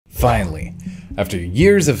Finally, after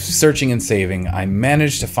years of searching and saving, I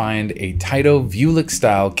managed to find a Taito Vewlix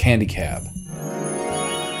style candy cab.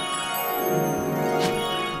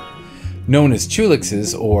 Known as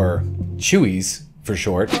Chewlix's, or Chewies for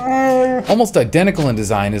short, almost identical in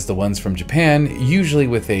design as the ones from Japan, usually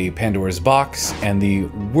with a Pandora's box and the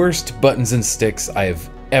worst buttons and sticks I have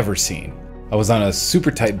ever seen. I was on a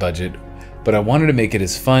super tight budget, but I wanted to make it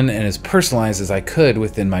as fun and as personalized as I could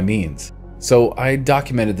within my means. So I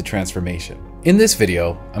documented the transformation. In this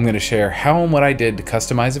video, I'm going to share how and what I did to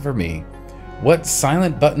customize it for me, what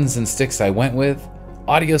silent buttons and sticks I went with,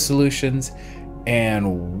 audio solutions,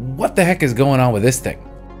 and what the heck is going on with this thing.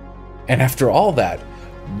 And after all that,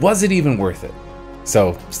 was it even worth it?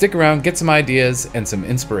 So stick around, get some ideas and some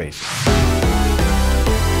inspiration.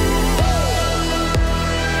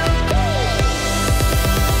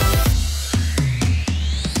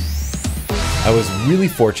 I was really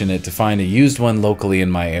fortunate to find a used one locally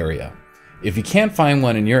in my area. If you can't find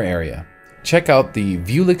one in your area, check out the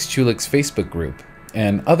Vewlix Chewlix Facebook group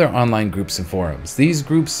and other online groups and forums. These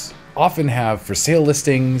groups often have for sale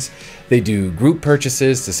listings, they do group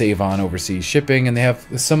purchases to save on overseas shipping, and they have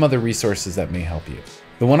some other resources that may help you.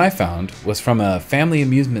 The one I found was from a family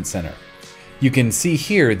amusement center. You can see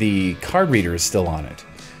here the card reader is still on it.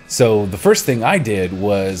 So the first thing I did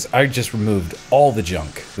was I just removed all the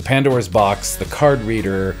junk. The Pandora's box, the card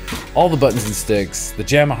reader, all the buttons and sticks, the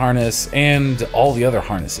JAMA harness, and all the other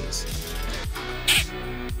harnesses.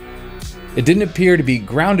 It didn't appear to be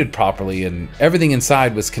grounded properly, and everything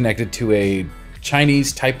inside was connected to a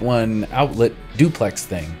Chinese Type 1 outlet duplex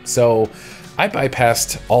thing. So I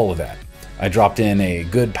bypassed all of that. I dropped in a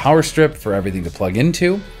good power strip for everything to plug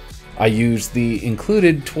into. I used the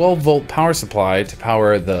included 12-volt power supply to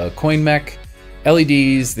power the coin mech,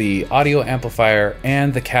 LEDs, the audio amplifier,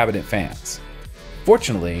 and the cabinet fans.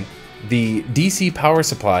 Fortunately, the DC power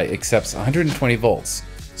supply accepts 120 volts,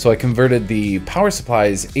 so I converted the power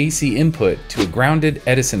supply's AC input to a grounded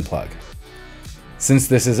Edison plug. Since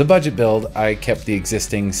this is a budget build, I kept the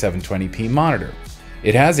existing 720p monitor.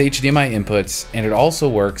 It has HDMI inputs, and it also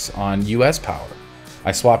works on US power.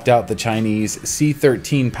 I swapped out the Chinese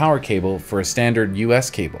C13 power cable for a standard US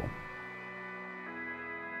cable.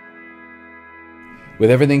 With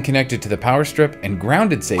everything connected to the power strip and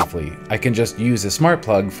grounded safely, I can just use a smart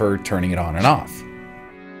plug for turning it on and off.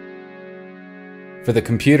 For the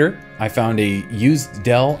computer, I found a used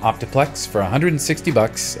Dell Optiplex for 160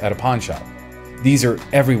 bucks at a pawn shop. These are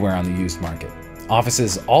everywhere on the used market.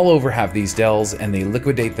 Offices all over have these Dells and they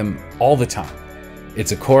liquidate them all the time.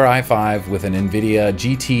 It's a Core i5 with an NVIDIA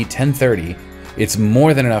GT 1030. It's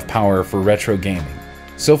more than enough power for retro gaming.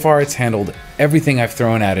 So far it's handled everything I've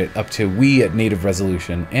thrown at it up to Wii at native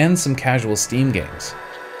resolution and some casual Steam games.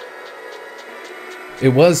 It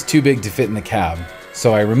was too big to fit in the cab,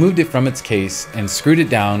 so I removed it from its case and screwed it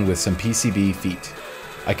down with some PCB feet.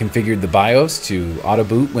 I configured the BIOS to auto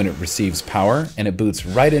boot when it receives power, and it boots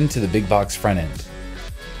right into the big box front end.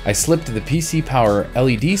 I slipped the PC power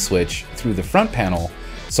LED switch through the front panel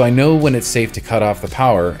so I know when it's safe to cut off the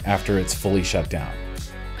power after it's fully shut down.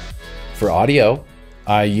 For audio,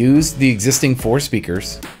 I used the existing 4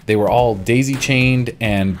 speakers. They were all daisy chained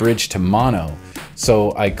and bridged to mono,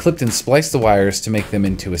 so I clipped and spliced the wires to make them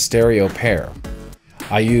into a stereo pair.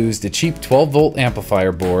 I used a cheap 12-volt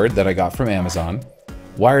amplifier board that I got from Amazon,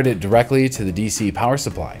 wired it directly to the DC power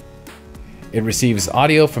supply. It receives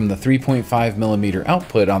audio from the 3.5mm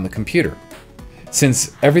output on the computer.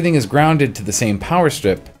 Since everything is grounded to the same power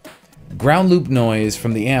strip, ground loop noise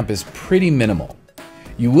from the amp is pretty minimal.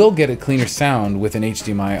 You will get a cleaner sound with an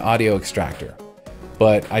HDMI audio extractor,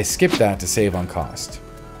 but I skipped that to save on cost.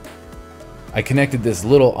 I connected this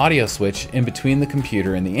little audio switch in between the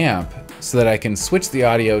computer and the amp so that I can switch the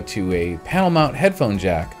audio to a panel mount headphone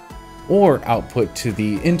jack or output to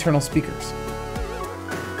the internal speakers.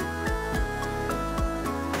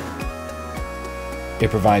 It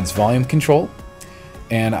provides volume control,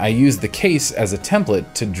 and I used the case as a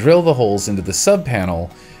template to drill the holes into the sub panel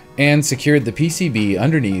and secured the PCB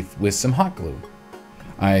underneath with some hot glue.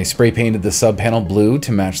 I spray painted the sub panel blue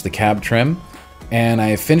to match the cab trim, and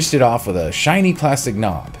I finished it off with a shiny plastic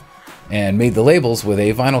knob and made the labels with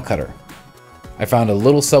a vinyl cutter. I found a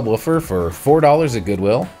little subwoofer for $4 at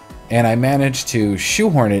Goodwill, and I managed to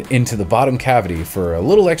shoehorn it into the bottom cavity for a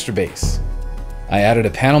little extra bass. I added a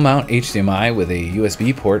panel mount HDMI with a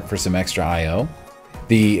USB port for some extra I/O.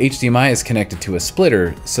 The HDMI is connected to a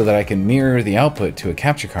splitter so that I can mirror the output to a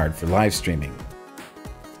capture card for live streaming.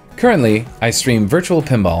 Currently, I stream virtual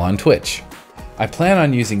pinball on Twitch. I plan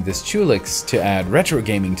on using this Chewlix to add retro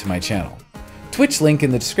gaming to my channel. Twitch link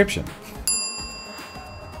in the description.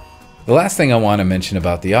 The last thing I want to mention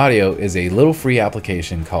about the audio is a little free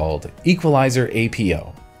application called Equalizer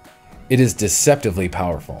APO. It is deceptively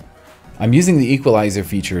powerful. I'm using the equalizer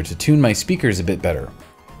feature to tune my speakers a bit better.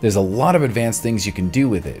 There's a lot of advanced things you can do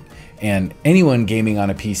with it, and anyone gaming on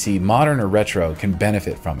a PC, modern or retro, can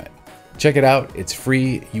benefit from it. Check it out, it's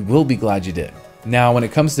free, you will be glad you did. Now, when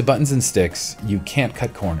it comes to buttons and sticks, you can't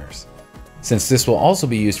cut corners. Since this will also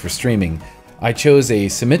be used for streaming, I chose a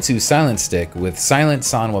Seimitsu silent stick with silent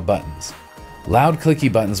Sanwa buttons. Loud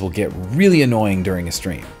clicky buttons will get really annoying during a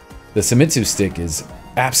stream. The Seimitsu stick is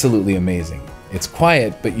absolutely amazing. It's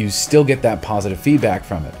quiet, but you still get that positive feedback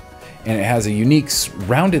from it. And it has a unique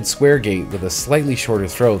rounded square gate with a slightly shorter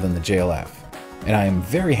throw than the JLF. And I am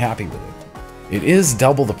very happy with it. It is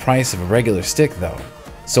double the price of a regular stick though.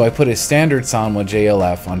 So I put a standard Sanwa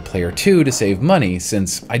JLF on player 2 to save money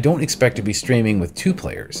since I don't expect to be streaming with 2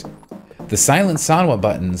 players. The silent Sanwa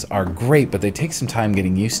buttons are great, but they take some time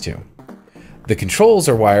getting used to. The controls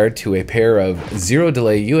are wired to a pair of zero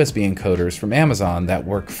delay USB encoders from Amazon that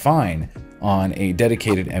work fine on a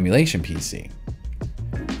dedicated emulation PC.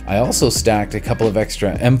 I also stacked a couple of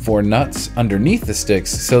extra M4 nuts underneath the sticks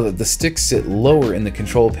so that the sticks sit lower in the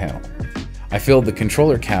control panel. I filled the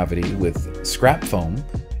controller cavity with scrap foam.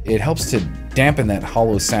 It helps to dampen that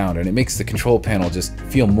hollow sound and it makes the control panel just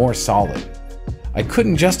feel more solid. I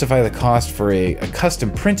couldn't justify the cost for a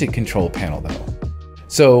custom printed control panel though.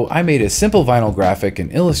 So I made a simple vinyl graphic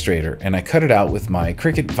in Illustrator and I cut it out with my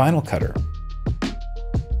Cricut vinyl cutter.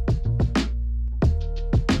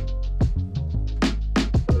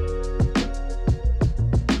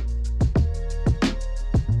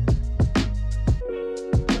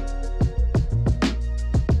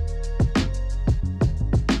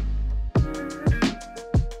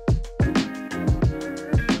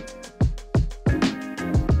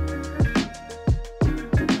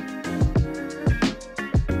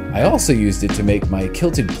 I also used it to make my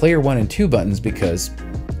kilted player 1 and 2 buttons because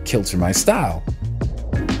kilts are my style.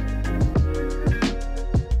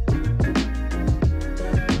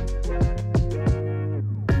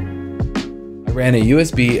 I ran a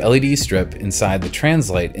USB LED strip inside the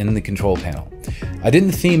translate in the control panel. I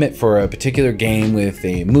didn't theme it for a particular game with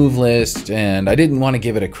a move list, and I didn't want to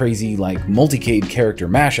give it a crazy like multicade character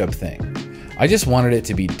mashup thing. I just wanted it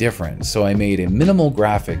to be different, so I made a minimal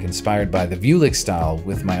graphic inspired by the Vewlix style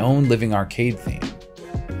with my own living arcade theme.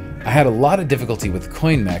 I had a lot of difficulty with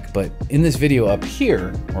coin mech, but in this video up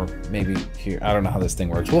here, or maybe here, I don't know how this thing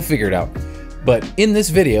works, we'll figure it out. But in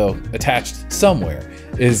this video, attached somewhere,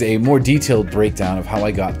 is a more detailed breakdown of how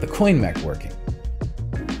I got the coin mech working.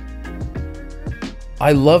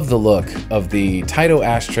 I love the look of the Taito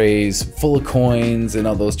ashtrays full of coins and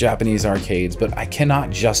all those Japanese arcades, but I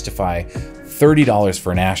cannot justify $30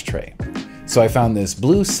 for an ashtray. So I found this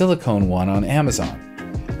blue silicone one on Amazon.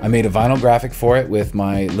 I made a vinyl graphic for it with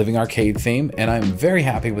my living arcade theme, and I'm very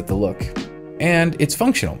happy with the look. And it's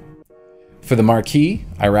functional. For the marquee,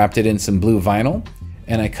 I wrapped it in some blue vinyl,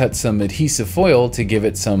 and I cut some adhesive foil to give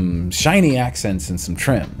it some shiny accents and some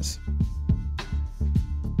trims.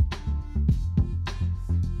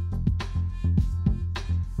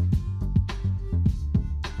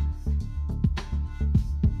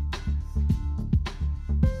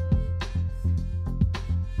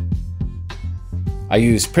 I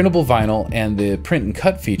used printable vinyl and the print and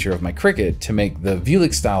cut feature of my Cricut to make the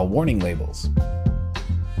Vewlix style warning labels.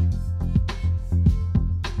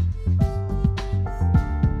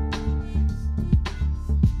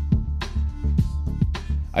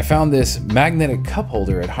 I found this magnetic cup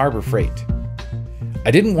holder at Harbor Freight.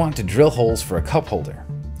 I didn't want to drill holes for a cup holder,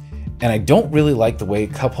 and I don't really like the way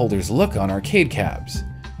cup holders look on arcade cabs,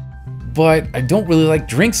 but I don't really like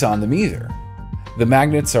drinks on them either. The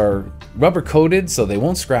magnets are rubber coated so they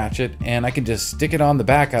won't scratch it, and I can just stick it on the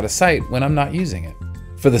back out of sight when I'm not using it.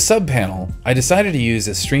 For the sub panel, I decided to use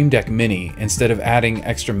a Stream Deck Mini instead of adding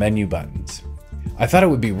extra menu buttons. I thought it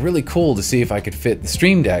would be really cool to see if I could fit the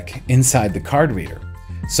Stream Deck inside the card reader,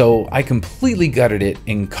 so I completely gutted it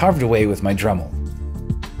and carved away with my Dremel.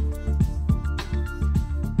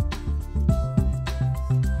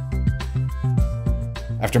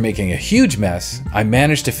 After making a huge mess, I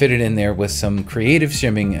managed to fit it in there with some creative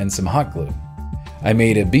shimming and some hot glue. I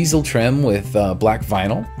made a bezel trim with black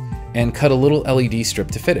vinyl and cut a little LED strip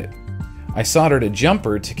to fit it. I soldered a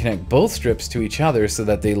jumper to connect both strips to each other so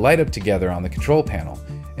that they light up together on the control panel,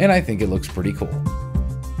 and I think it looks pretty cool.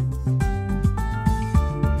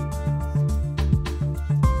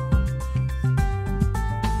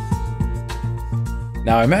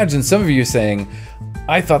 Now I imagine some of you saying,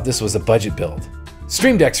 I thought this was a budget build.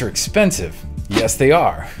 Stream Decks are expensive. Yes, they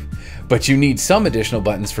are, but you need some additional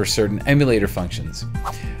buttons for certain emulator functions.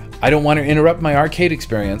 I don't want to interrupt my arcade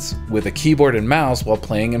experience with a keyboard and mouse while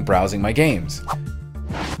playing and browsing my games.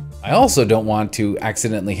 I also don't want to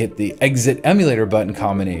accidentally hit the exit emulator button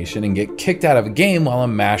combination and get kicked out of a game while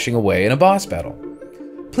I'm mashing away in a boss battle.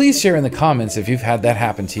 Please share in the comments if you've had that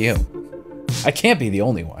happen to you. I can't be the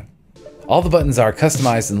only one. All the buttons are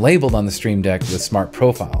customized and labeled on the Stream Deck with smart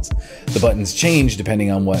profiles. The buttons change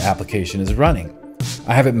depending on what application is running.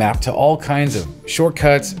 I have it mapped to all kinds of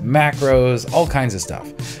shortcuts, macros, all kinds of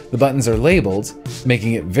stuff. The buttons are labeled,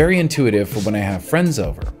 making it very intuitive for when I have friends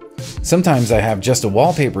over. Sometimes I have just a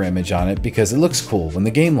wallpaper image on it because it looks cool when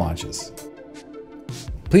the game launches.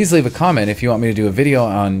 Please leave a comment if you want me to do a video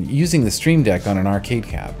on using the Stream Deck on an arcade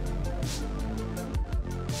cab.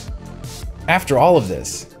 After all of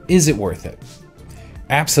this, is it worth it?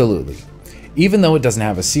 Absolutely. Even though it doesn't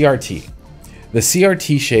have a CRT. The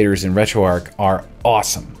CRT shaders in RetroArch are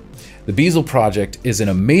awesome. The Bezel Project is an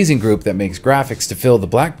amazing group that makes graphics to fill the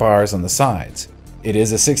black bars on the sides. It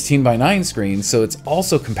is a 16:9 screen, so it's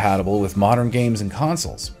also compatible with modern games and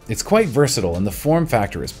consoles. It's quite versatile and the form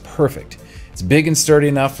factor is perfect. It's big and sturdy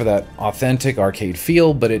enough for that authentic arcade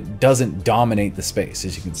feel, but it doesn't dominate the space,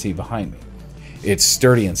 as you can see behind me. It's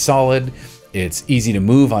sturdy and solid, it's easy to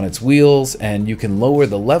move on its wheels, and you can lower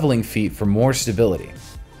the leveling feet for more stability.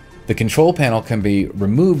 The control panel can be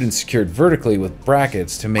removed and secured vertically with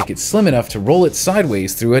brackets to make it slim enough to roll it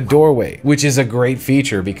sideways through a doorway, which is a great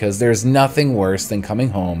feature because there's nothing worse than coming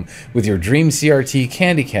home with your dream CRT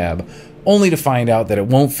candy cab only to find out that it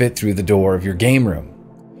won't fit through the door of your game room.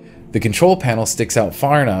 The control panel sticks out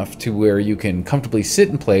far enough to where you can comfortably sit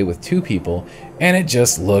and play with two people, and it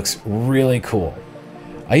just looks really cool.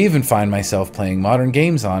 I even find myself playing modern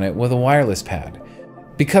games on it with a wireless pad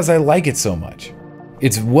because I like it so much.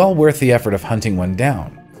 It's well worth the effort of hunting one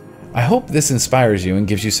down. I hope this inspires you and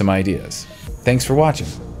gives you some ideas. Thanks for watching.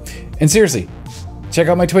 And seriously, check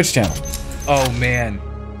out my Twitch channel. Oh man.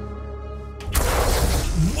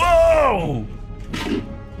 Whoa!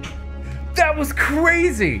 That was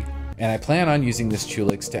crazy! And I plan on using this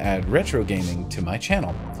Chewlix to add retro gaming to my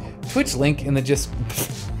channel. Twitch link in the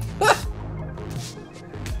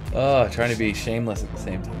Oh, trying to be shameless at the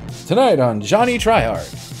same time. Tonight on Johnny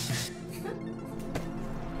Tryhard.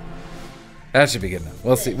 That should be good enough.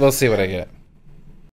 We'll see what I get.